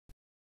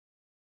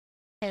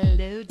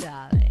Hello,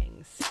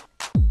 darlings.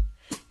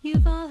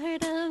 You've all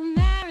heard of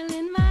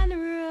Marilyn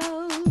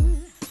Monroe.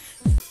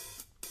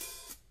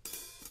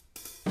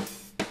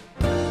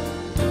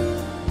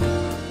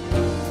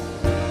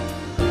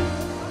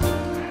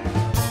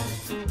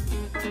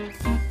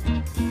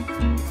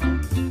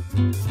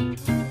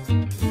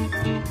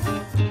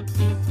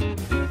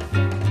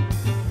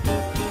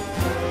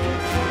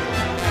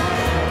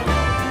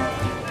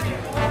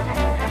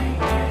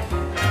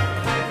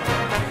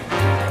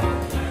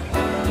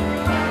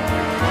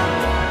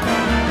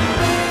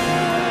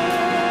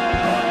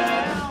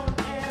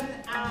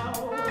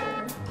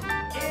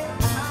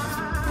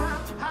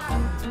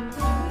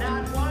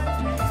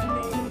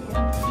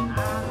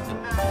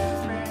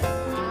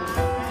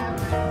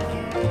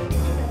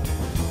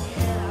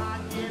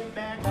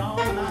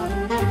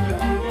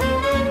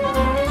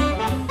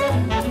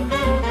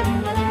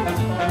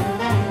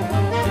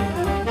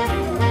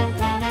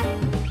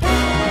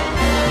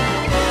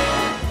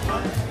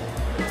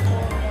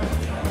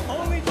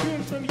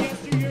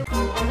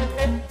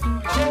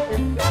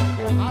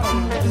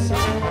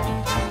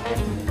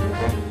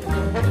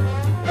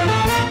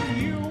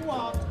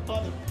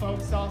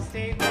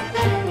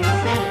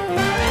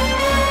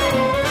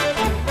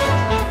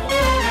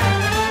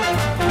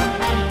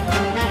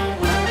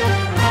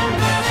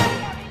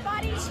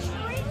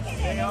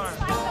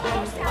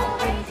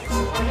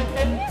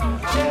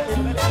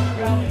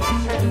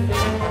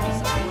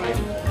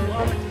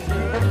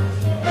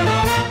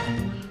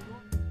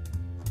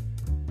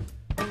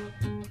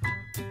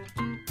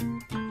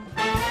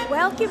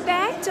 Welcome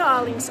back,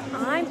 darlings.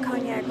 I'm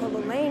Cognac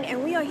Wellerlane,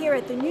 and we are here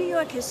at the New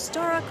York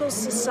Historical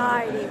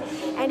Society,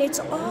 and it's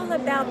all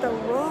about the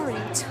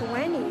Roaring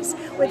Twenties,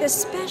 with a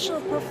special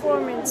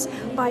performance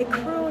by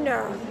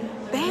crooner,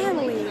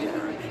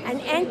 bandleader,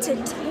 and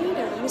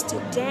entertainer, Mr.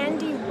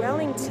 Dandy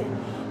Wellington.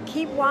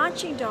 Keep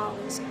watching,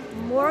 darlings.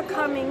 More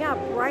coming up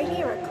right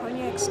here at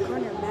Cognac's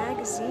Corner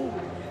Magazine.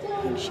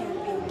 Pink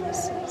champagne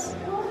kisses.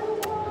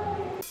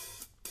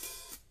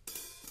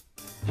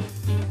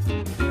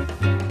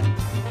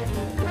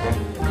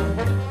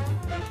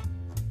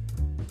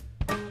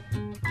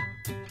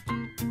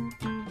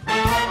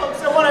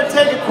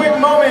 Take a quick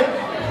moment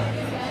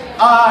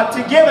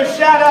to give a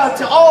shout out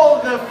to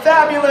all the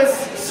fabulous,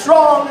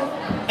 strong,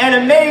 and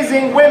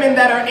amazing women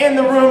that are in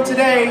the room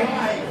today.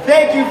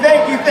 Thank you,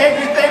 thank you, thank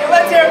you, thank you.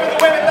 Let's hear it for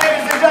the women,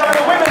 ladies and gentlemen.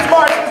 The Women's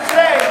March is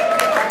today.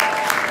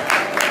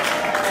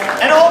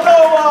 And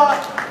although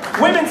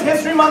Women's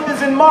History Month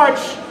is in March,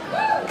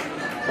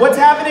 what's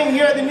happening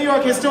here at the New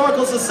York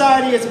Historical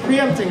Society is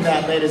preempting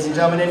that, ladies and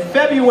gentlemen. In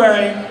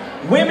February,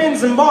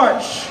 Women's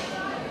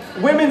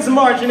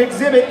March, an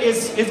exhibit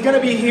is going to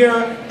be here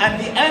at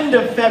the end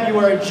of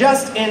February,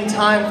 just in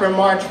time for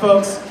March,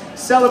 folks,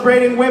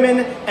 celebrating women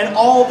and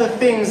all the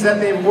things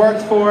that they've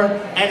worked for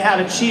and have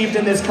achieved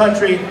in this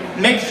country.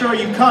 Make sure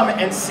you come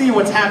and see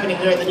what's happening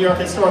here at the New York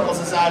Historical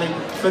Society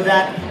for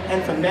that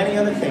and for many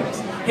other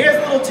things. Here's a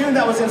little tune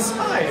that was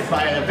inspired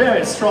by a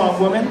very strong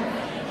woman,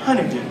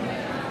 Honeydew.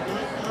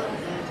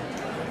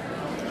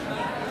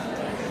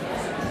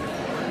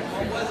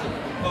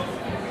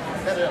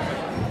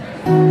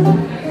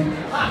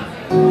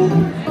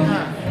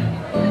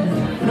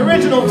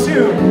 Original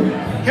tune.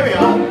 Here we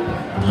are.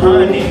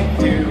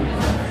 Honeydew,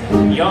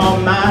 you're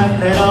my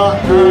little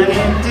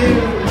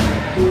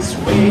honeydew,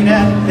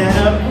 sweeter than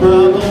a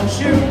bubble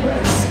chew.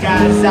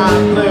 Skies are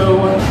blue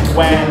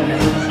when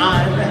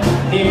I'm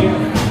near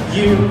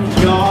you.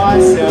 You're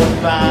so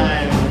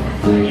fine.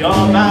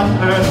 You're my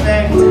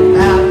perfect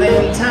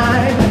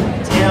Valentine.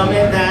 Tell me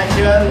that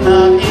your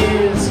love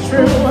is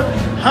true.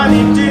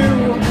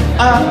 Honeydew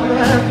of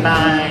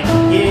mine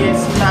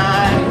is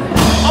mine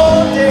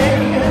all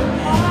day.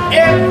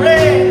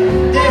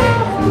 Every day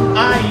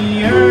I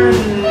yearn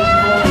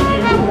for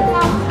you.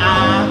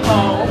 I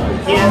hope,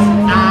 yes,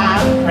 I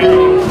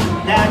pray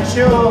that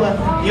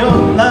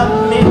you'll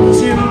love me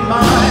to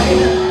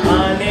mine.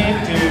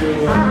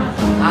 Honeydew,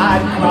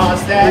 I'd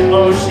cross that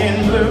ocean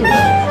blue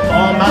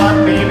for my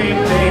baby,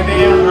 baby,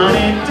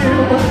 honeydew,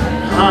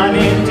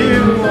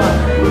 honeydew.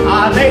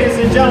 Ladies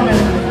and gentlemen,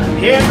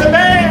 here's the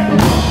band.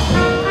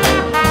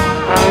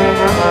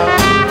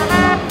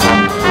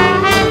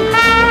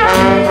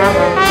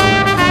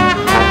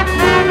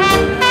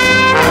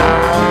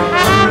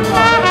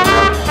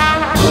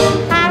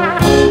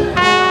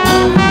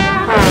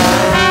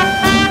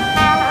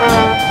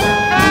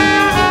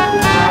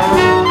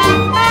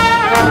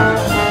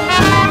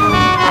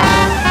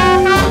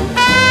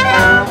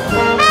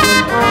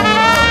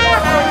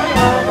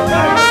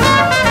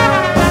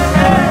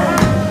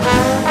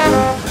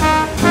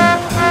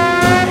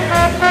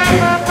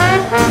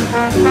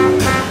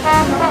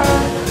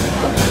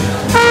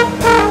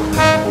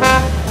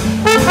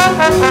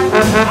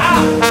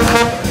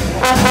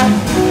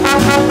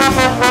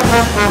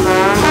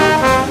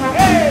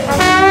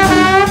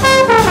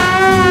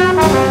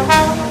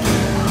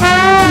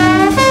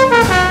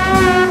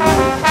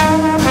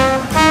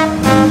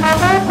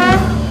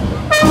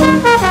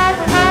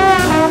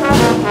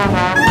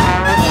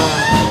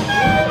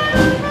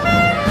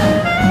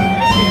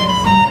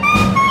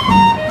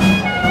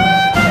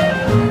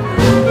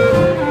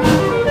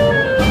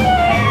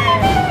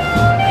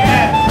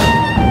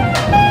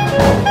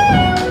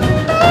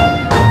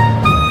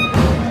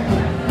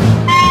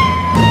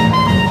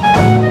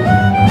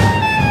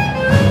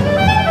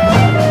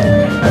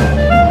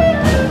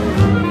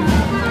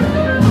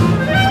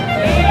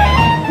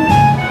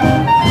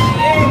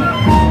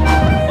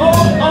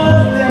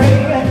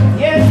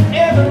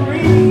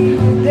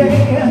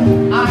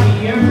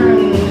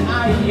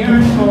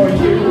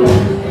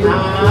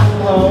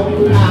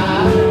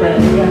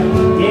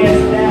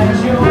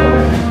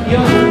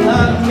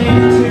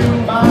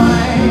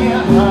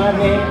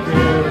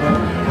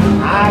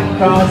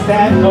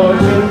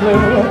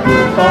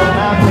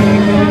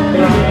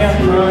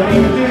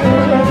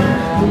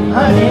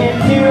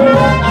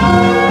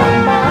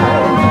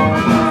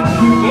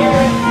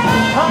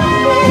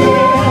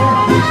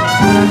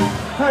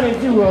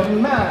 Honeydew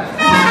of mine.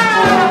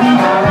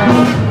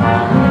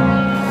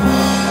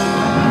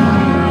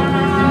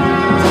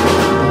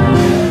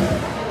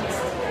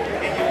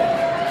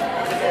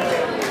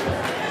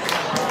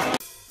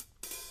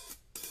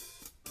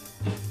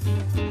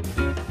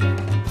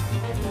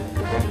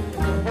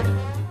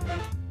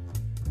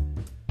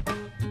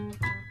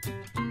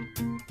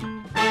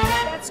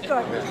 That's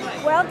good.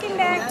 Welcome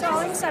back,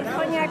 darlings. I'm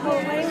Cognac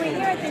Wellerlane. We're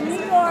here at the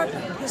New York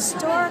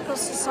Historical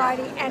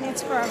Society, and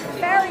it's for a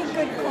very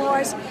good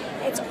cause.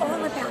 It's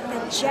all about the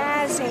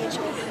Jazz Age.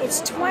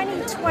 It's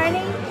 2020,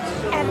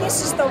 and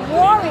this is the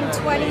Roaring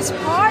Twenties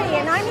party,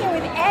 and I'm here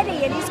with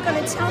Eddie, and he's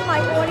going to tell my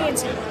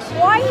audience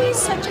why he's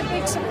such a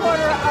big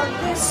supporter of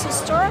this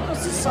historical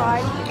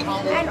society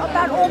and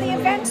about all the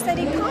events that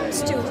he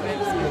comes to.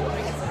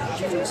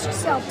 Introduce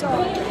yourself,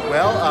 darling.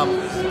 Well,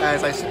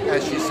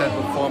 as she said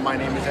before, my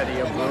name is Eddie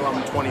Abreu.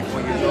 I'm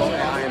 24 years old,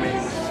 and I am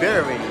a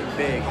very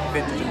big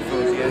vintage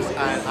enthusiast.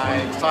 And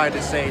I'm excited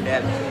to say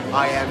that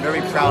I am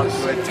very proud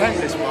to attend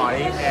this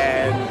party.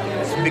 And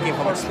speaking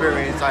from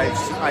experience,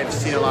 I've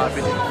seen a lot of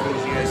vintage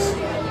enthusiasts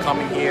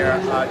coming here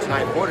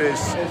tonight for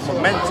this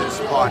momentous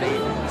party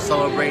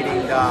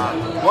celebrating the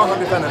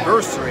 100th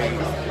anniversary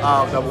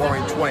of the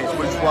Roaring Twenties,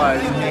 which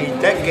was a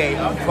decade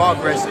of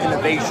progress,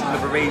 innovation,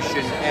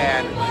 liberation,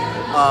 and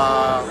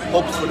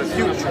hopes for the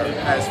future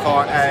as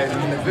far as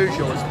the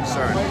individual is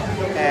concerned.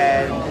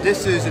 And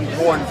this is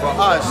important for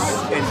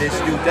us in this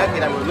new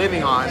decade that we're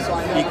living on,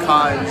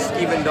 because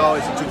even though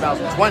it's the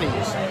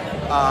 2020s,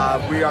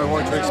 we are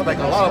going to expect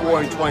a lot of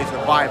Roaring Twenties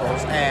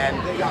revivals, and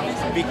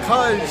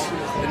because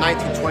the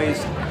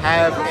 1920s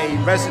have a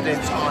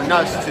residence on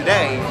us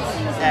today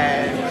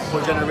and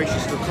for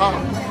generations to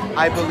come,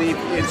 I believe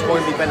it's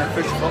going to be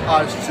beneficial for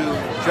us to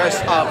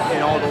dress up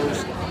in all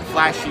those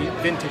flashy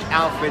vintage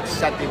outfits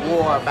that they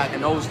wore back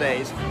in those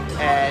days,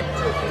 and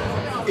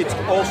it's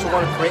also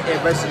going to create a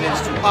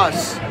resonance to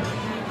us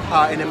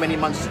in the many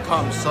months to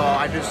come. So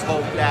I just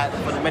hope that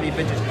for the many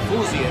vintage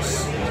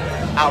enthusiasts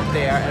out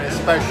there, and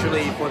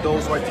especially for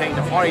those who are attending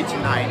the party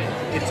tonight,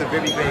 it's a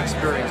very great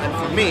experience. And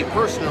for me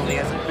personally,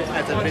 as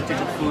a vintage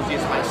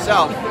enthusiast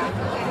myself,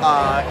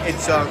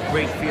 it's a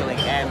great feeling,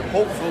 and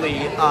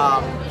hopefully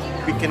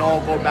we can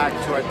all go back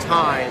to a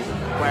time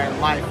when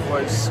life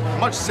was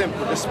much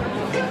simpler.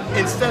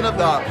 Instead of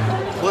the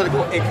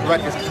political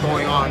incorrectness that's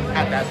going on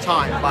at that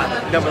time, but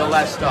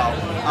nevertheless though,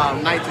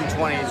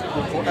 1920s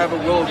forever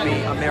will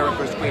be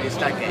America's greatest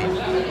decade.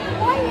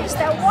 Why is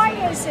that? Why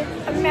is it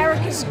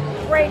America's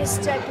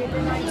greatest decade, the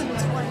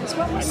 1920s?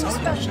 What was so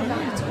special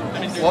about the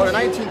 20s? Well, the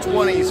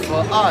 1920s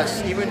for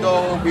us, even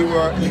though we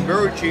were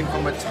emerging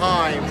from a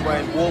time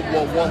when World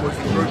War I was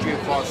emerging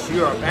across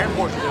Europe and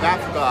portions of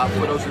Africa,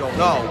 for those who don't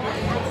know,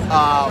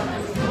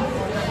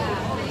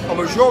 a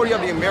majority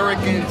of the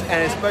Americans,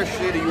 and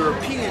especially the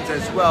Europeans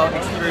as well,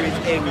 experienced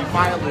a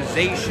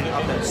revitalization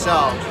of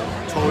themselves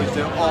towards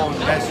their own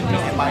destiny.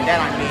 And by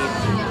that I mean,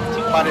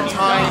 by the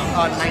time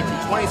the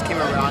 1920s came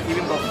around,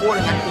 even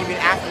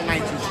after the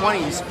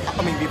 1920s,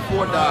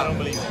 before the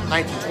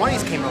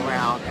 1920s came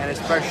around, and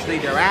especially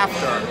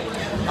thereafter,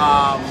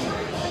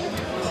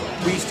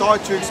 we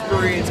started to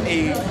experience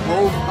a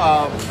growth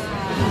of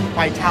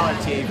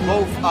vitality, a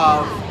growth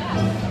of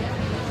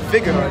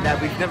vigor that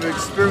we've never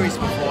experienced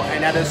before,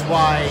 and that is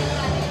why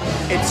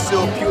it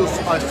still appeals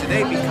to us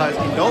today, because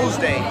in those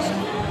days,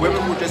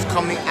 women were just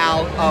coming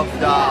out of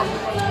the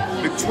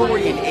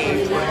Victorian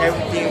age where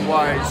everything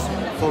was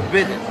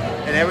forbidden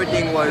and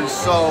everything was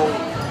so,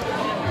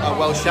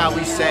 well, shall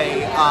we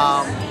say,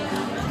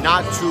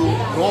 not to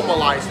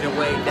normalize in a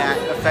way that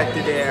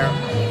affected their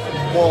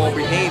moral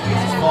behaviors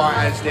as far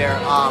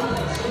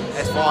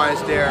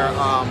as their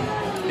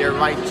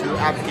right to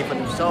advocate for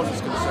themselves is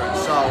concerned.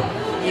 So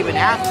even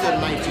after the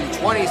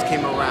 1920s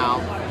came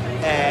around,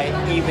 and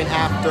even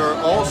after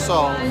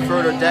also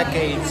further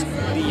decades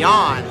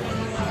beyond,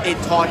 it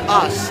taught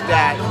us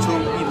that to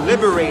be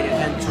liberated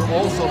and to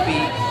also be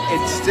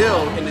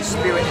instilled in the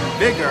spirit and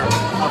vigor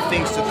of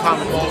things to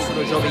come, and also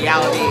the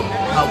joviality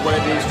of what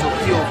it is to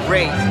feel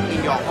great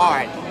in your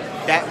heart.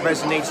 That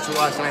resonates to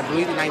us, and I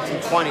believe the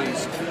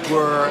 1920s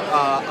were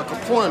a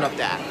component of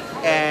that.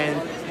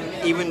 And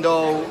even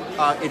though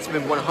it's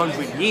been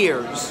 100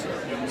 years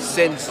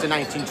since the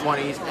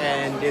 1920s,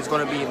 and there's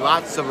going to be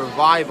lots of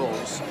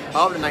revivals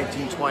of the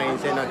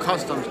 1920s and the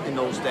customs in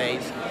those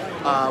days,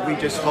 we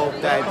just hope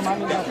that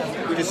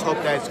it's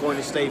going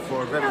to stay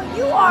for a very long time.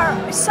 You are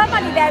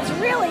somebody that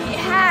really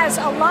has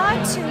a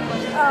lot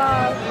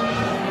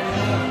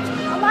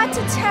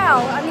to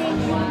tell. I mean,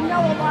 you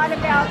know a lot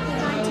about the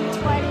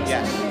 1920s Yes.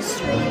 and the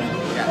history,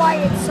 Yes. why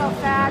it's so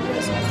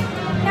fabulous.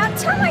 Now,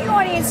 tell my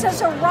audience, as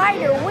a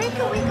writer, where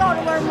can we go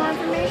to learn more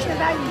information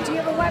about you? Do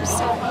you have a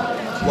website?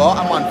 Well,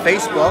 I'm on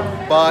Facebook,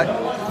 but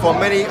for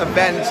many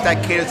events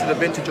that cater to the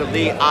vintage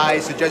elite, I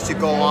suggest you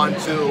go on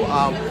to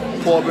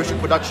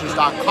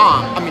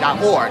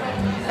prohibitionproductions.org,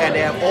 and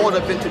they have all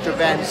the vintage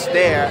events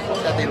there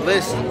that they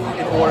list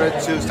in order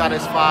to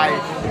satisfy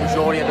the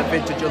majority of the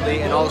vintage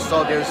elite, and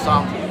also there's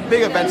some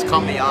big events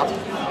coming up.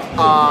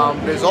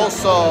 There's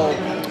also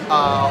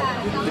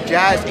the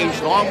Jazz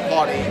Age Long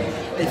Party.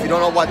 If you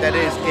don't know what that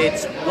is,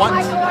 it's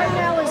once.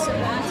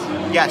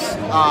 Yes,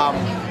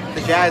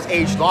 the Jazz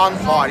Age Long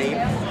Party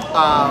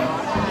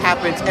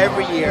happens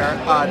every year.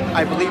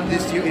 I believe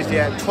this year is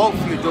their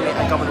 12th year doing it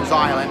at Governor's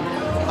Island.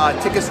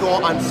 Tickets go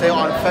on sale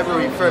on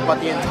February 3rd, but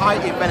the entire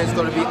event is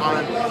going to be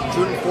on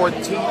June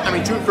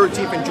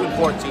 13th and June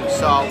 14th.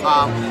 So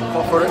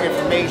for further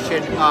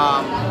information,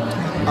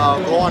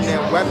 go on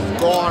their web,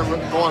 go on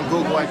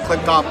Google and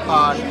click up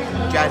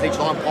Jazz Age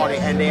Long Party,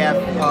 and they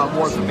have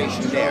more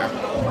information there.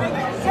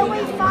 Can we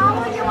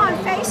follow you on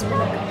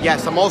Facebook?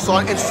 Yes, I'm also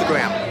on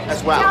Instagram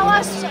as well. Tell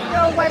us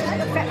your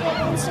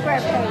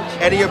Instagram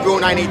page. Eddie Abreu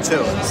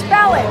 92.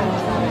 Spell it.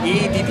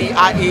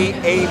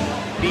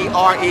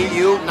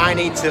 EDDIEABREU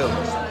 92.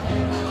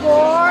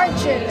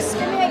 Gorgeous.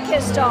 Give me a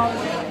kiss, darling.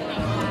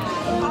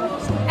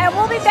 And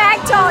we'll be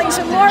back, darlings,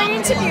 with more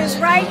interviews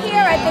right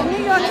here at the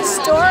New York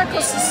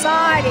Historical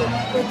Society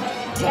with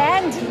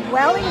Dandy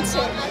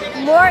Wellington.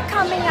 More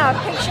coming up.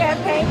 Big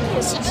champagne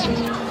kisses.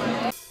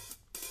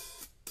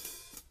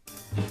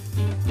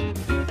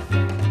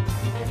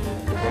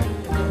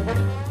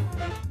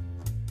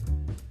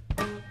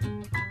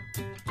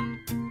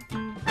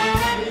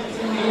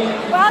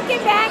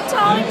 Welcome back,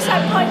 darlings.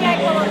 I'm Cognac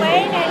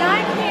Wellerlane, and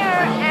I'm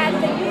here at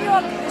the New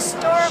York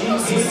Historical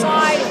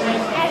Society,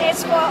 and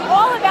it's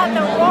all about the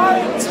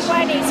Roaring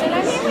Twenties. And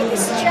I'm here with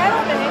this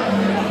gentleman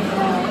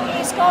who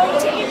is going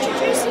to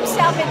introduce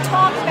himself and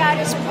talk about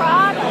his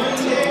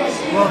product.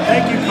 Well,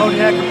 thank you,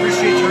 Cognac.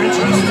 Appreciate your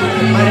interest.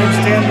 My name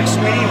is Dan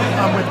McSweemey.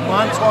 I'm with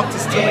Montauk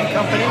Distilling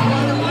Company.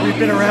 We've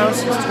been around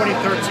since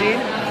 2013.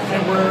 And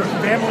we're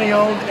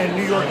family-owned and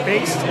New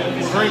York-based.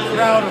 We're very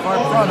proud of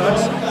our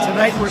products.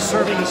 Tonight we're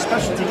serving a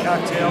specialty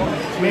cocktail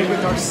made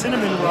with our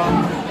cinnamon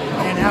rum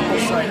and apple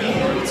cider.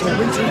 It's a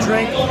winter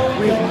drink.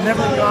 We've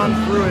never gone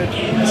through it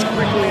as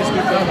quickly as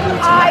we've gone through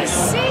it tonight. I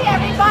see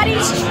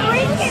everybody's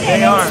drinking it.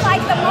 They are. It's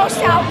like the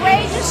most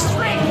outrageous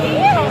drink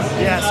here.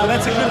 Yeah, so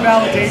that's a good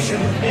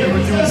validation that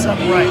we're doing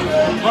something right.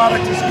 The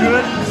product is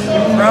good.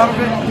 We're proud of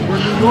it.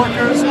 We're New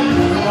Yorkers. We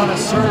want to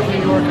serve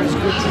New Yorkers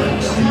good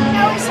drinks.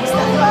 Now, is this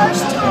the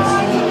first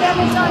time you've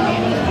ever done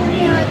anything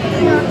here at the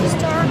New York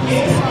Historical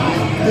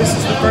Society? This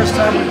is the first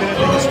time we've been at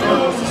the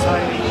Historical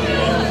Society.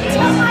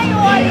 Tell my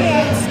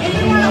audience, if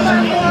you want to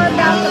learn more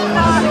about the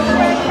product,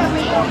 where can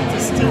we go?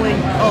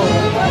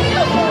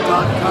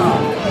 DistillingCo.com.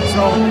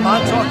 So,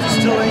 Montauk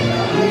Distilling,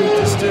 we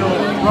distill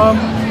rum,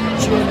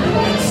 gin,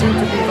 and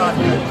soon-to-be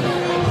vodka.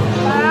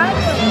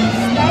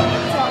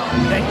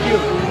 Thank you.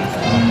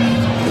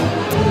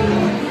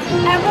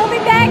 And we'll be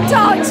back,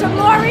 dogs, for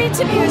more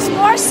interviews,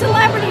 more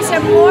celebrities,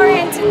 and more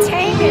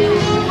entertainment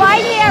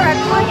right here at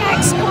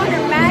Cognac's Corner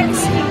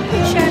Magazine.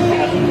 Big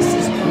champagne. This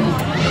is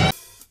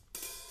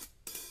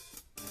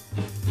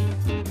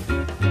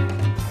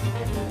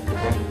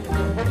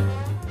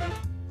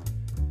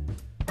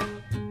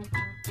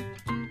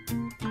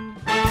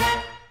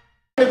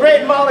the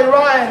great Molly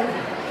Ryan.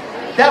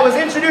 That was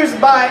introduced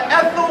by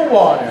Ethel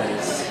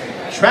Waters.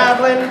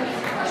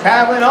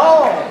 Traveling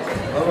all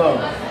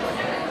alone.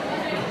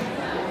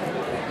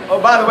 Oh,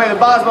 by the way, the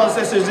Boswell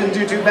sisters didn't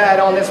do too bad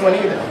on this one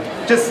either.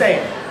 Just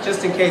saying,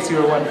 just in case you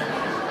were wondering.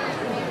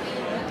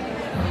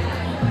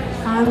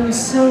 I'm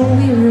so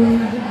weary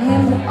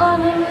and all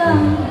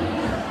alone.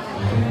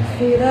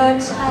 Feet are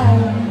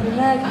tired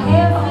like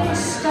heavy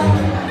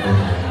stone.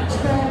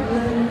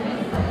 Traveling.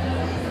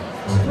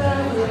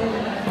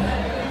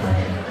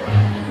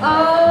 Oh,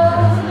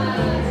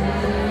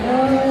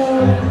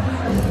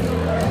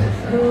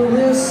 who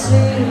will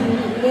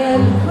sing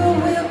and who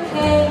will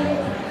care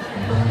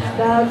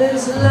about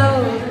this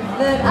load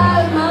that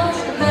I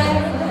must bear?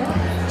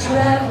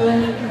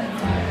 Traveling,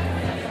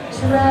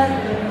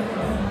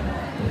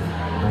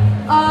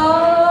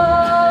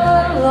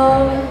 all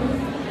alone.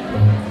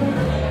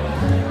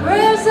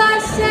 Whereas I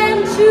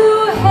stand to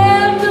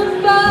hand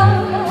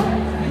above,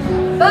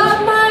 but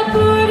my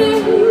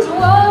burdens,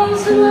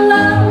 woes, and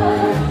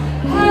love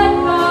had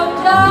no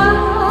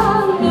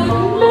down in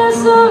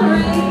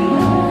misery.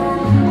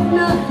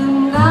 Nothing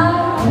now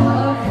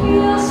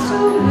appears to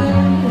me.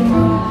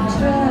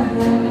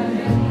 Traveling,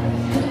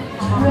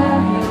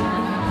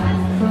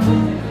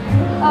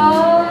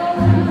 all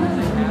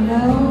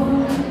alone.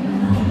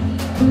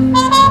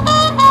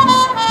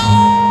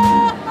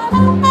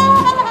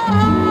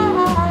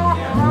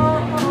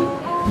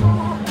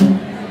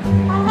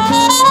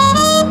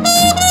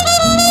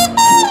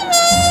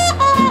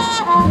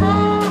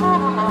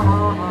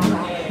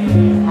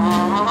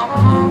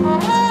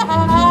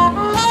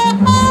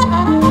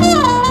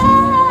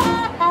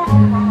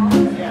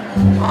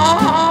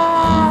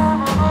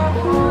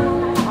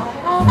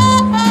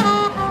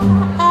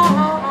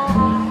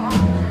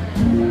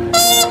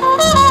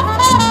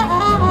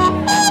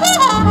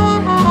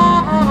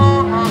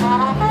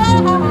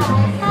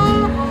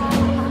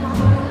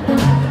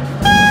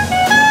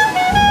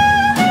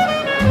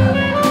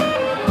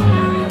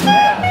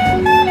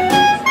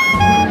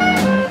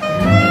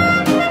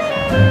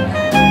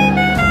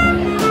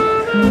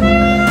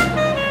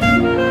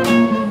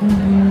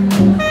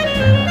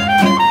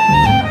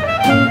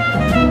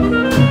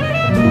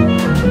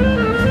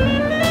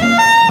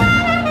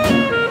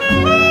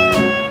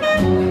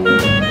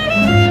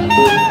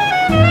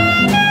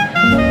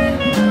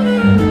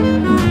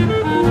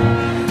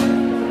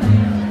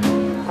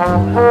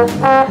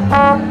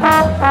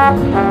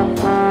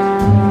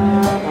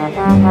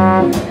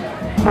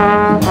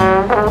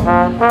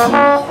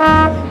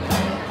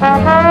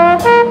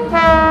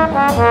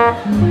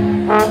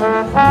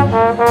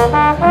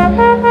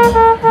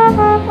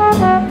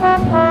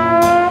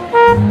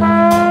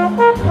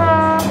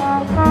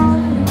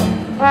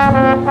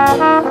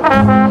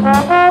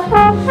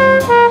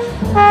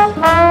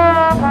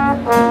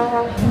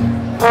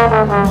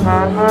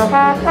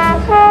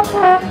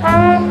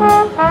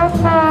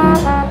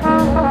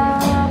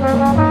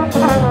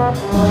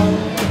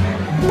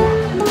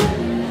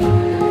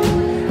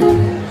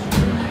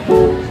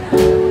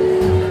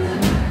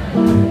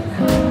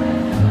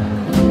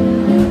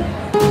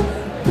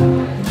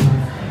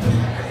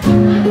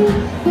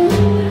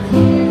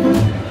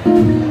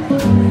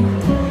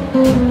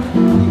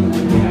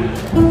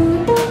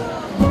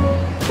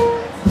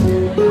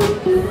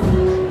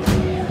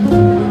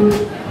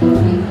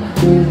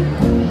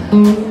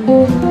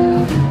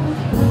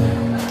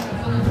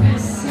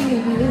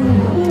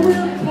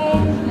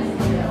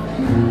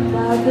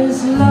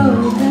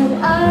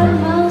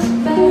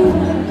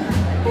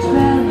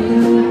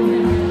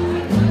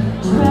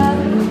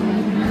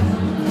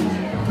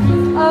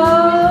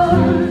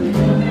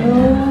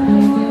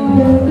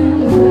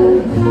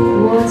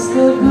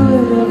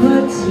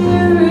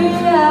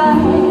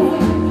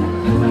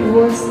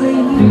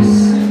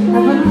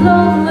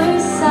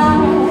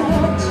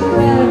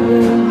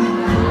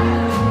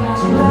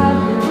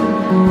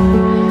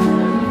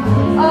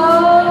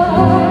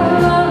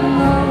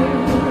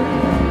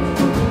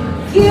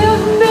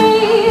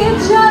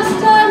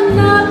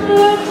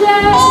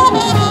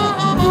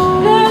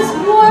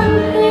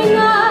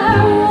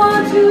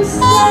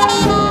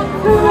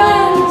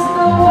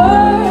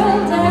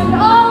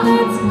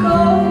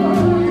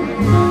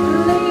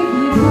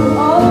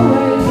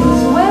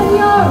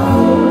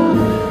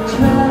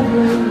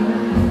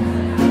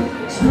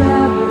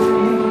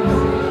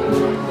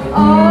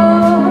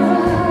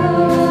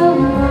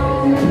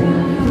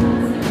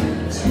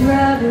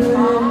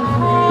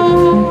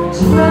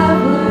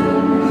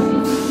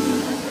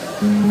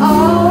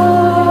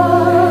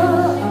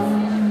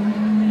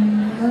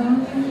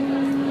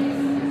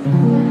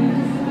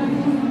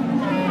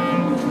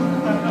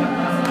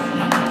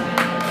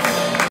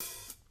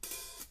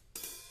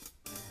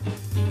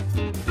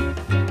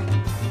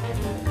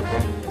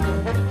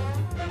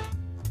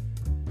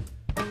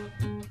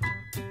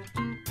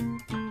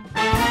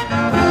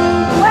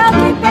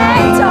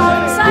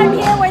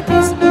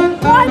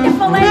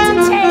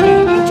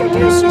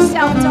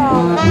 yourself,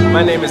 darling?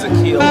 My name is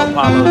Akil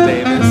Apollo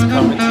Davis,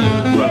 coming to you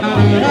from New York,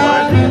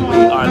 and we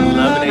are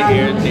loving it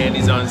here.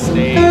 Danny's on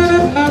stage.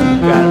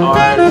 We've got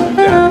art, we've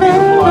got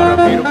beautiful art,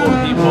 beautiful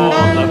people.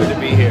 Loving to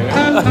be here.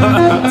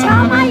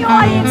 Tell my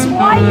audience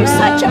why you're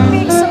such a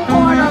big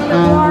supporter of the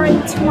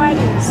Roaring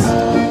Twenties.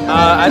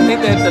 I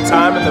think that the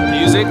time and the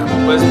music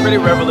was pretty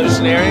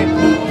revolutionary.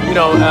 You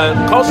know,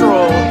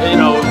 cultural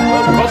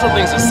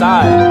things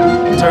aside,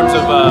 in terms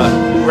of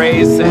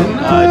race and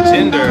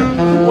gender,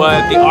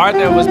 what the art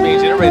that was being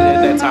generated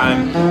at that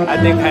time, I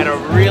think had a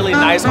really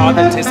nice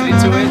authenticity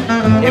to it.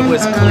 It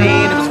was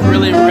clean, it was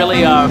really,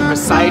 really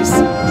precise.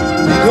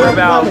 Things were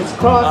about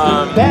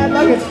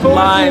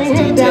lines,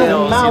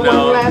 details, you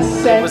know,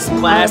 it was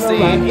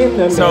classy.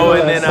 So,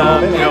 and then,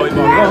 you know,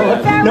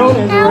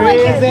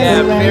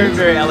 yeah, very,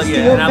 very elegant.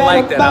 And I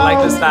like that. I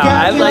like the style.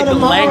 I like the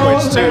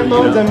language too, you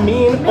know.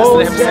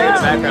 Listen to him sing in the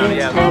background,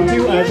 yeah.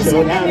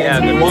 Yeah,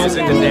 the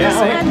music, the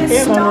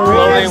dancing.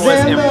 Clothing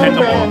was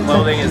impeccable.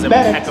 Clothing is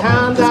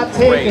impeccable. It's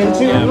great.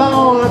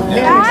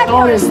 Yeah.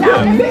 Fabulous. You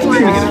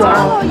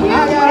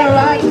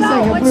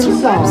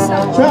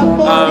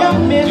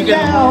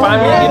can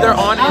find me either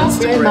on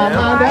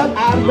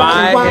Instagram.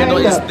 My handle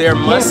is There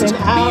Must Be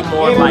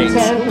More Light.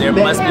 There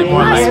must be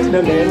more light.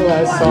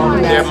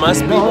 There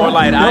must be more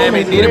light. I am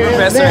a theater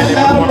professor and a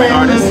performing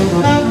artist.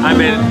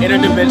 I'm an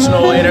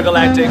interdimensional,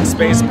 intergalactic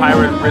space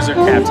pirate wizard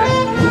captain.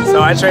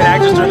 So I train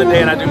actors during the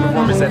day and I do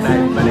performance at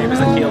night. My name is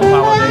Akil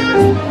Apollo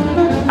Davis.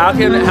 How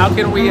can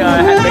we make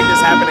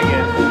this happen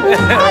again?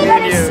 I'm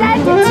gonna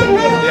send it to you.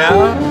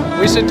 Yeah?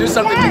 We should do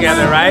something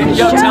together, right?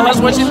 Yo, tell us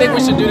what you think we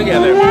should do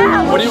together.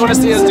 What do you want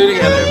to see us do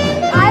together?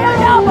 I don't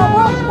know, but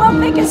we'll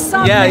think of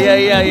something.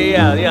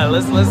 Yeah.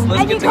 Let's and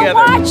get together. You can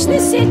watch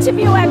this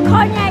interview at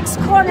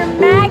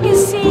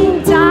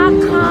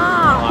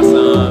Cognac'sCornerMagazine.com.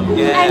 Awesome.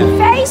 Yeah. And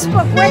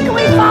Facebook. Where can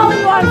we follow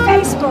you on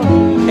Facebook?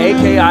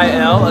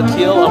 AKIL,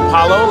 Akil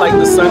Apollo, like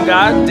the sun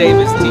god,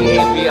 Davis,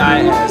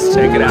 Davis.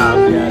 Check it out.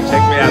 Yeah,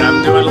 check me out.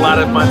 I'm doing a lot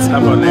of fun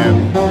stuff on there.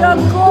 You're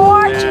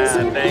gorgeous.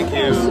 Yeah, thank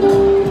you.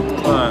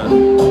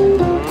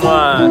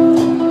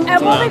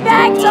 And we'll be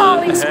back,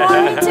 darlings. More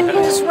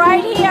interviews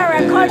right here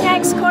at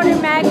Cognac's Corner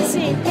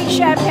Magazine. Big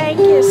champagne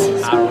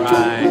kisses. All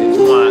right.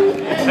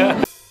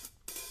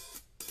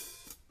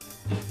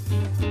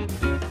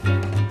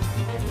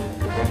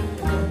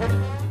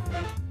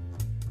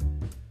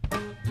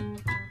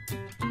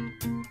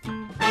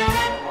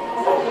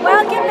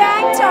 Welcome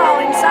back,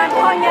 darlings. I'm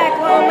Cognac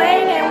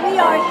Wellerlane, and we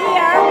are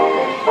here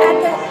at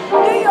the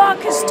New York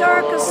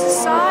Historical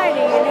Society,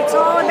 and it's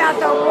all about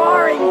the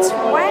Roaring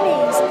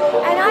Twenties.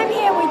 And I'm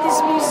here with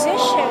this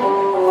musician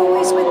who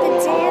is with the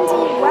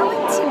dandy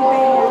Wellington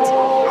band,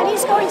 and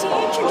he's going to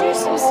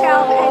introduce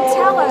himself and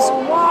tell us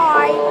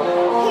why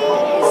he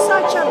is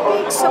such a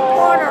big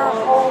supporter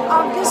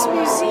of this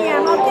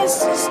museum, of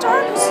this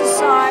historical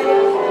society,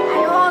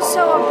 and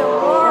also of the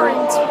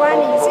Roaring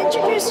Twenties.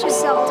 Introduce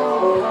yourself,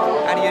 darling.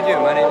 How do you do?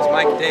 My name is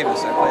Mike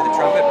Davis. I play the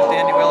trumpet with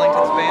Dandy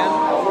Wellington's band,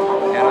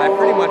 and I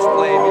pretty much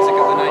play music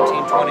of the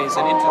 1920s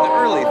and into the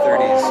early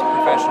 30s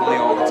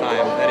professionally all the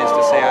time. That is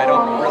to say, I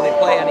don't really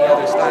play any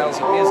other styles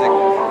of music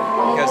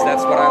because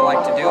that's what I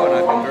like to do, and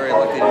I've been very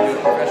lucky to do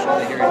it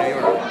professionally here in New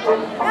York.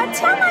 Now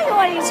tell my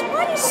audience,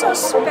 what is so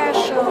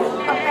special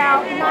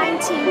about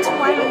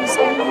 1920s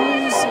and the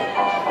music?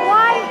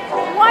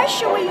 Why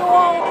should we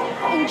all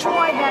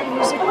enjoy that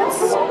music?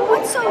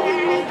 What's so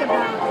unique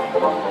about it?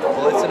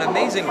 Well, it's an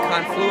amazing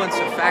confluence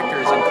of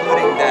factors,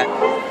 including that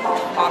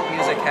pop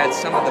music had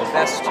some of the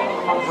best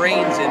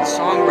brains in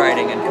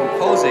songwriting and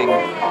composing,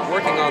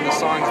 working on the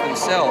songs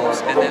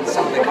themselves, and then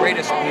some of the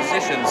greatest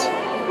musicians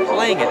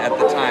playing it at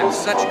the time.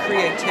 Such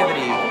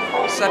creativity,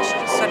 such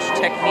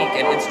technique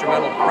and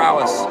instrumental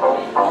prowess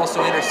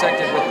also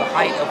intersected with the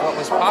height of what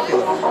was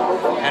popular.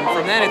 And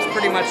from then it's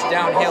pretty much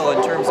downhill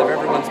in terms of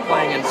everyone's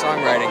playing and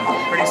songwriting.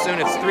 Pretty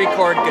soon it's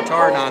 3-chord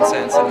guitar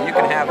nonsense, and you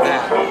can have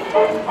that.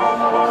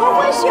 Who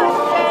was your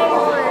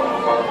favorite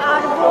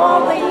out of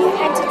all the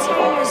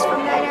entertainers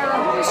from that era?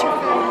 Who's your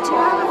favorite? Do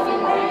you have a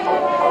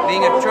favorite?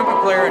 Being a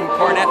trumpet player and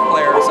cornet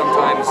player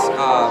sometimes,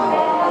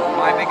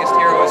 my biggest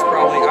hero is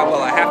probably,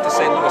 well, I have to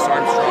say Louis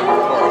Armstrong,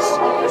 of course.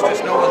 There's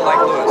just no one like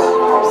Louis.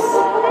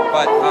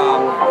 But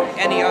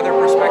any other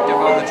perspective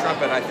on the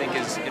trumpet, I think,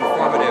 is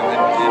informative.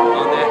 And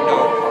on that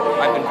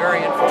note, I've been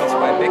very influenced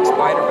by Bix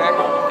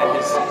Beiderbecke and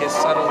his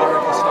subtle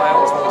lyrical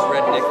style, as well as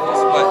Red Nichols.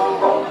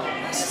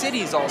 But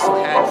cities also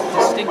had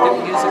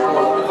distinctive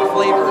musical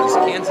flavors.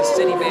 Kansas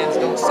City bands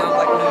don't sound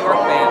like New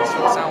York bands,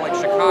 don't sound like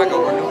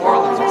Chicago or New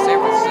Orleans or San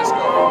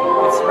Francisco.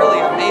 It's really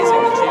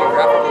amazing, the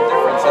geographical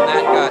difference, and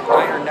that got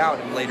ironed out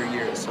in later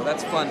years, so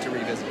that's fun to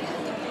revisit.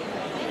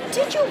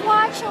 Did you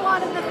watch a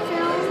lot of the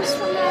films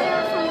from that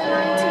era, from the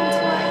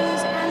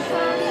 1920s and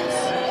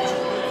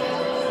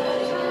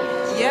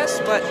 30s?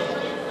 Yes, but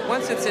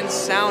once it's in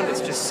sound,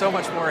 it's just so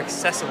much more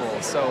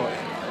accessible. So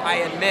I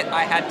admit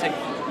I had to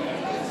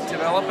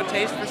develop a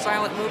taste for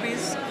silent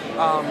movies.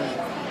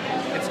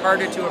 It's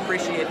harder to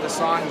appreciate the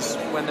songs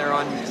when they're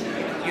on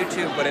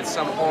YouTube, but it's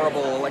some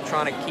horrible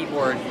electronic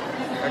keyboard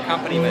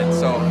accompaniment.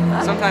 So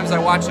sometimes I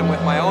watch them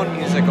with my own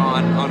music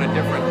on a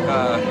different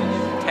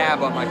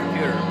tab on my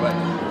computer. But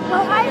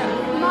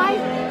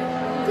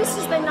this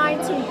is the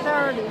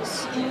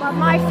 1930s. But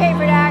my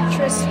favorite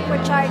actress,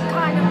 which I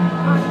kind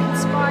of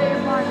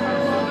inspired by her,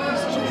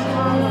 was Jean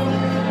Harlow.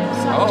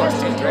 So I just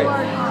she's great.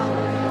 adored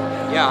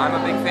her. Yeah, I'm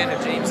a big fan of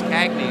James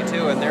Cagney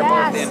too, and they're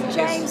both in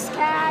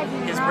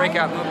his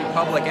breakout movie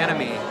Public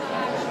Enemy.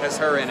 Has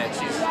her in it.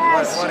 She's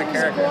what a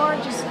character.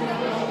 Gorgeous.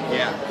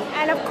 Yeah.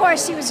 And of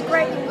course, he was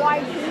great in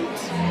White Heat.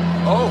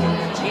 Oh,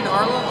 Jean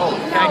Harlow? Oh,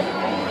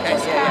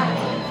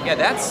 Yeah,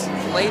 that's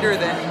later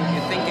than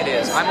you think it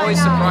is. I'm always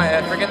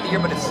surprised. I forget the year,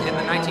 but it's in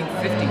the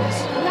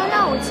 1950s.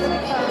 No, it's in the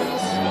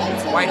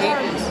 30s. White Heat?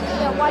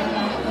 Yeah, White Heat.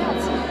 Yeah,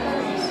 it's in the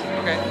 30s.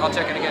 Okay, I'll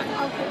check it again.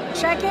 Okay.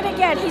 Check it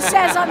again. He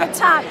says on the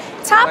top.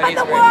 Top of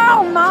the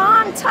world,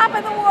 Mom. Top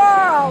of the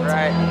world.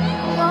 Right.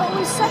 Well, it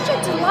was such a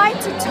delight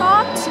to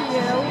talk to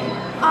you.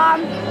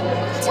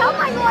 Tell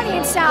my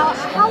audience now,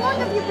 how long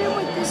have you been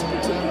with this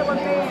particular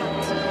band?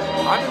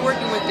 I've been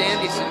working with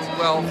Dandy since,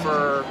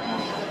 for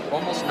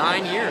almost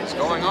 9 years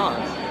going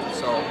on.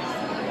 So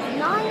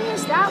 9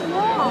 years, that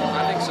long?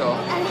 I think so.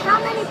 And how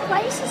many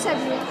places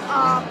have you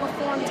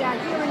performed at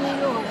here in New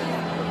York?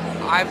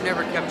 I've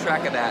never kept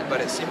track of that,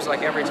 but it seems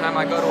like every time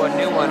I go to a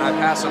new one, I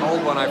pass an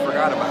old one I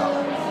forgot about.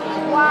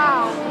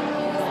 Wow.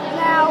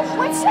 Now,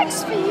 what's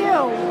next for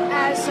you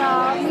as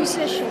a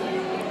musician?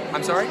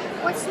 I'm sorry?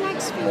 What's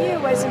next for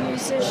you as a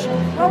musician?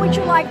 What would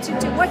you like to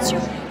do? What's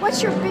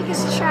your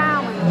biggest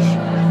challenge?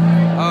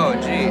 Oh,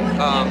 gee.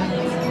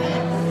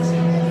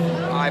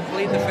 I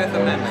plead the Fifth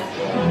Amendment.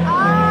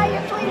 You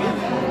plead the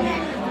Fifth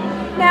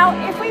Amendment. Now,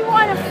 if we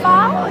want to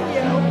follow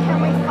you, can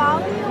we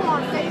follow you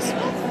on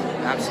Facebook?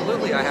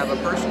 Absolutely. I have a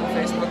personal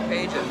Facebook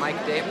page at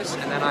Mike Davis,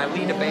 and then I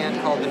lead a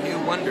band called The New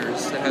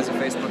Wonders that has a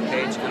Facebook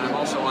page, and I'm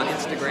also on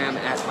Instagram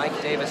at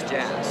Mike Davis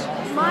Jazz.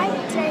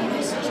 Mike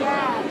Davis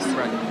Jazz.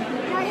 Right.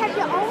 Now, have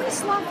you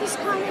always loved this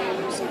kind of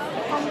music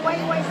from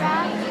way, way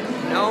back?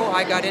 No,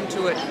 I got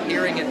into it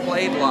hearing it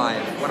played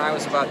live when I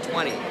was about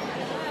 20.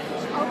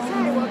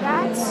 Okay, well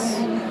that's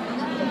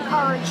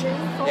encouraging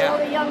for all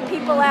the young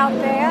people out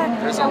there.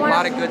 There's a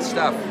lot of good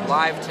stuff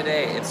live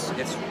today. It's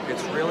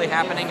really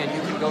happening, and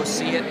you can go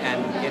see it,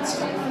 and it's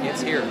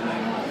here.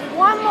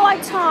 One more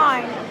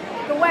time,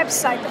 the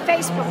website, the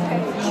Facebook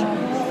page.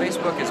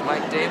 Facebook is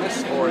Mike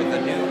Davis or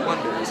The New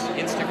Wonders.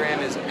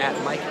 Instagram is at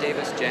Mike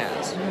Davis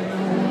Jazz.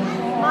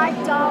 My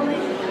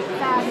darling,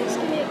 fabulous.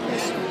 Give me a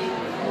kiss.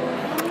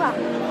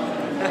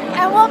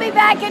 And we'll be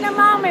back in a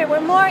moment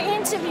with more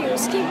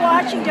interviews. Keep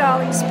watching,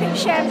 darlings. Pink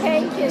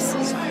champagne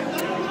kisses.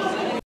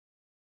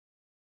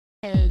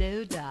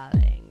 Hello,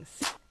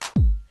 darlings.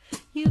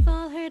 You've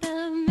all heard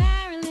of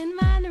Marilyn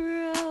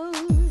Monroe.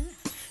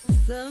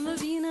 Some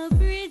of you know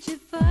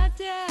Bridget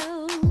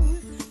Bardot.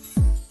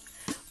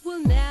 Well,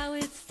 now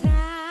it's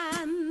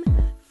time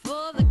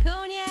for the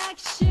Cognac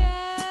show.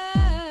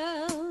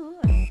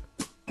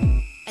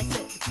 I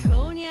said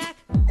Cognac,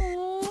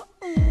 ooh,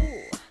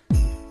 ooh.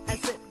 I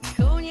said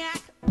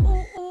Cognac,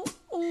 ooh, ooh,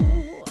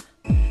 ooh.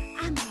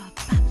 I'm a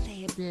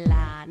bubbly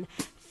blonde,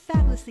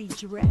 fabulously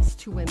dressed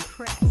to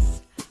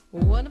impress.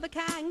 One of a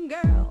kind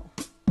girl.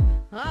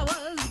 I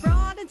was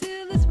brought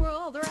into this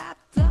world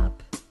wrapped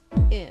up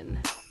in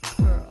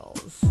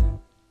pearls.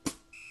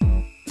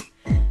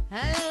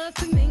 I love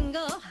to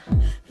mingle,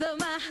 though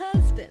my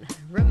husband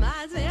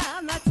reminds me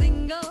I'm not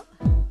single.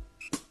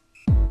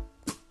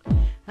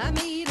 I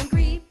meet and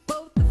greet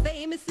both the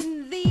famous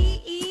and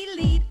the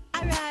elite.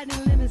 I ride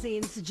in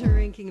limousines,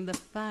 drinking the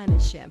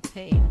finest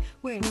champagne,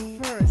 wearing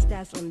furs,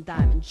 dazzling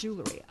diamond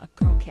jewelry. A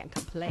girl can't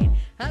complain.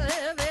 I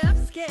live the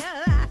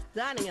upscale life,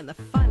 dining in the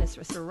finest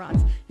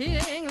restaurants,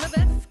 eating the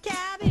best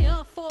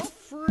caviar for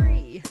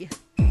free.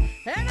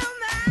 And no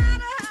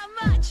matter how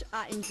much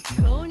I enjoy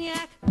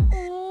cognac,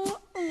 ooh,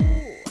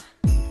 ooh.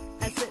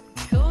 I said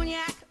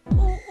cognac,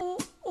 ooh, ooh,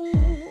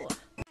 ooh.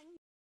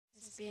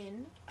 It's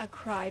been a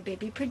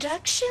Crybaby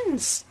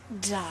Productions,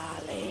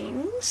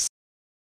 darlings.